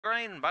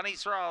green.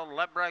 Bunny's Roll,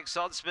 Ladbrokes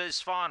Odds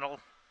Boost final.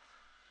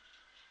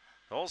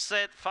 All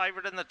set,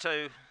 favourite in the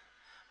 2.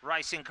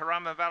 Racing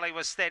Currumbin Valley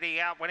was steady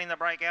out, winning the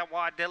breakout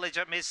wide.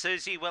 Diligent Miss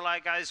Susie Willow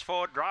goes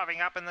forward,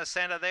 driving up in the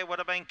centre. There would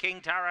have been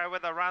King Taro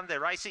with a run. They're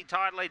racing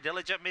tightly.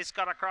 Diligent Miss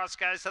got across,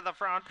 goes to the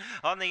front.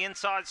 On the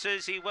inside,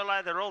 Susie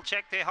Willow. They're all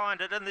checked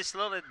behind it, and this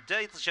little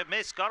Diligent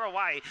Miss got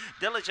away.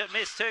 Diligent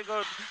Miss too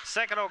good.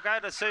 Second will go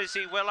to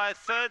Susie Willow.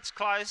 Third's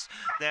close.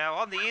 Now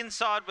on the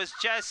inside was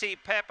Jassy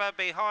Pepper.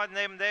 Behind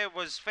them there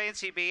was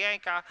Fancy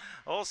Bianca.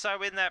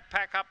 Also in that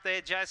pack up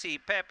there, Jassy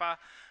Pepper.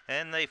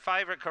 And the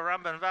favourite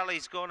Currumbin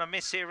Valley's going to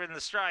miss here in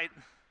the straight.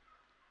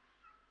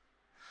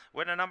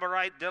 Winner number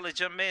 8,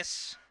 Diligent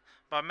Miss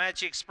by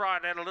Magic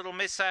Sprite, had a little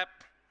mishap.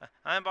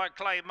 Owned by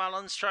Clay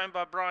Mullins, trained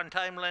by Brian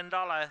Tame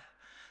Lendolo.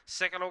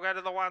 Second will go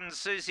to the 1,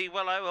 Susie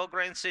Willow, El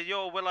Grand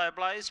Senor, Willow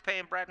Blaze,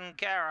 Pam Braddon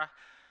Cara.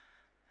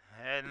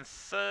 And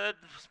third,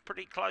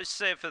 pretty close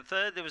there for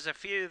third. There was a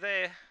few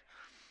there.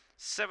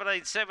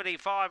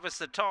 17:75 was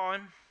the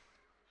time.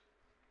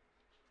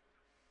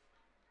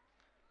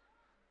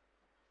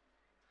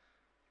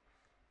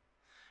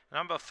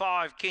 Number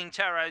 5, King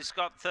Taro's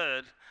got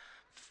third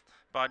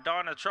by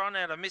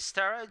Dynatron out of Miss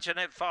Taro,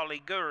 Jeanette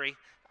Foley Guri.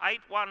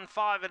 8, 1,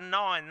 5 and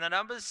 9, the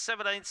numbers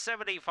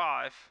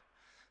 17:75.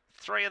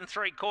 3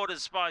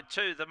 3/4 by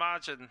 2, the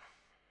margin.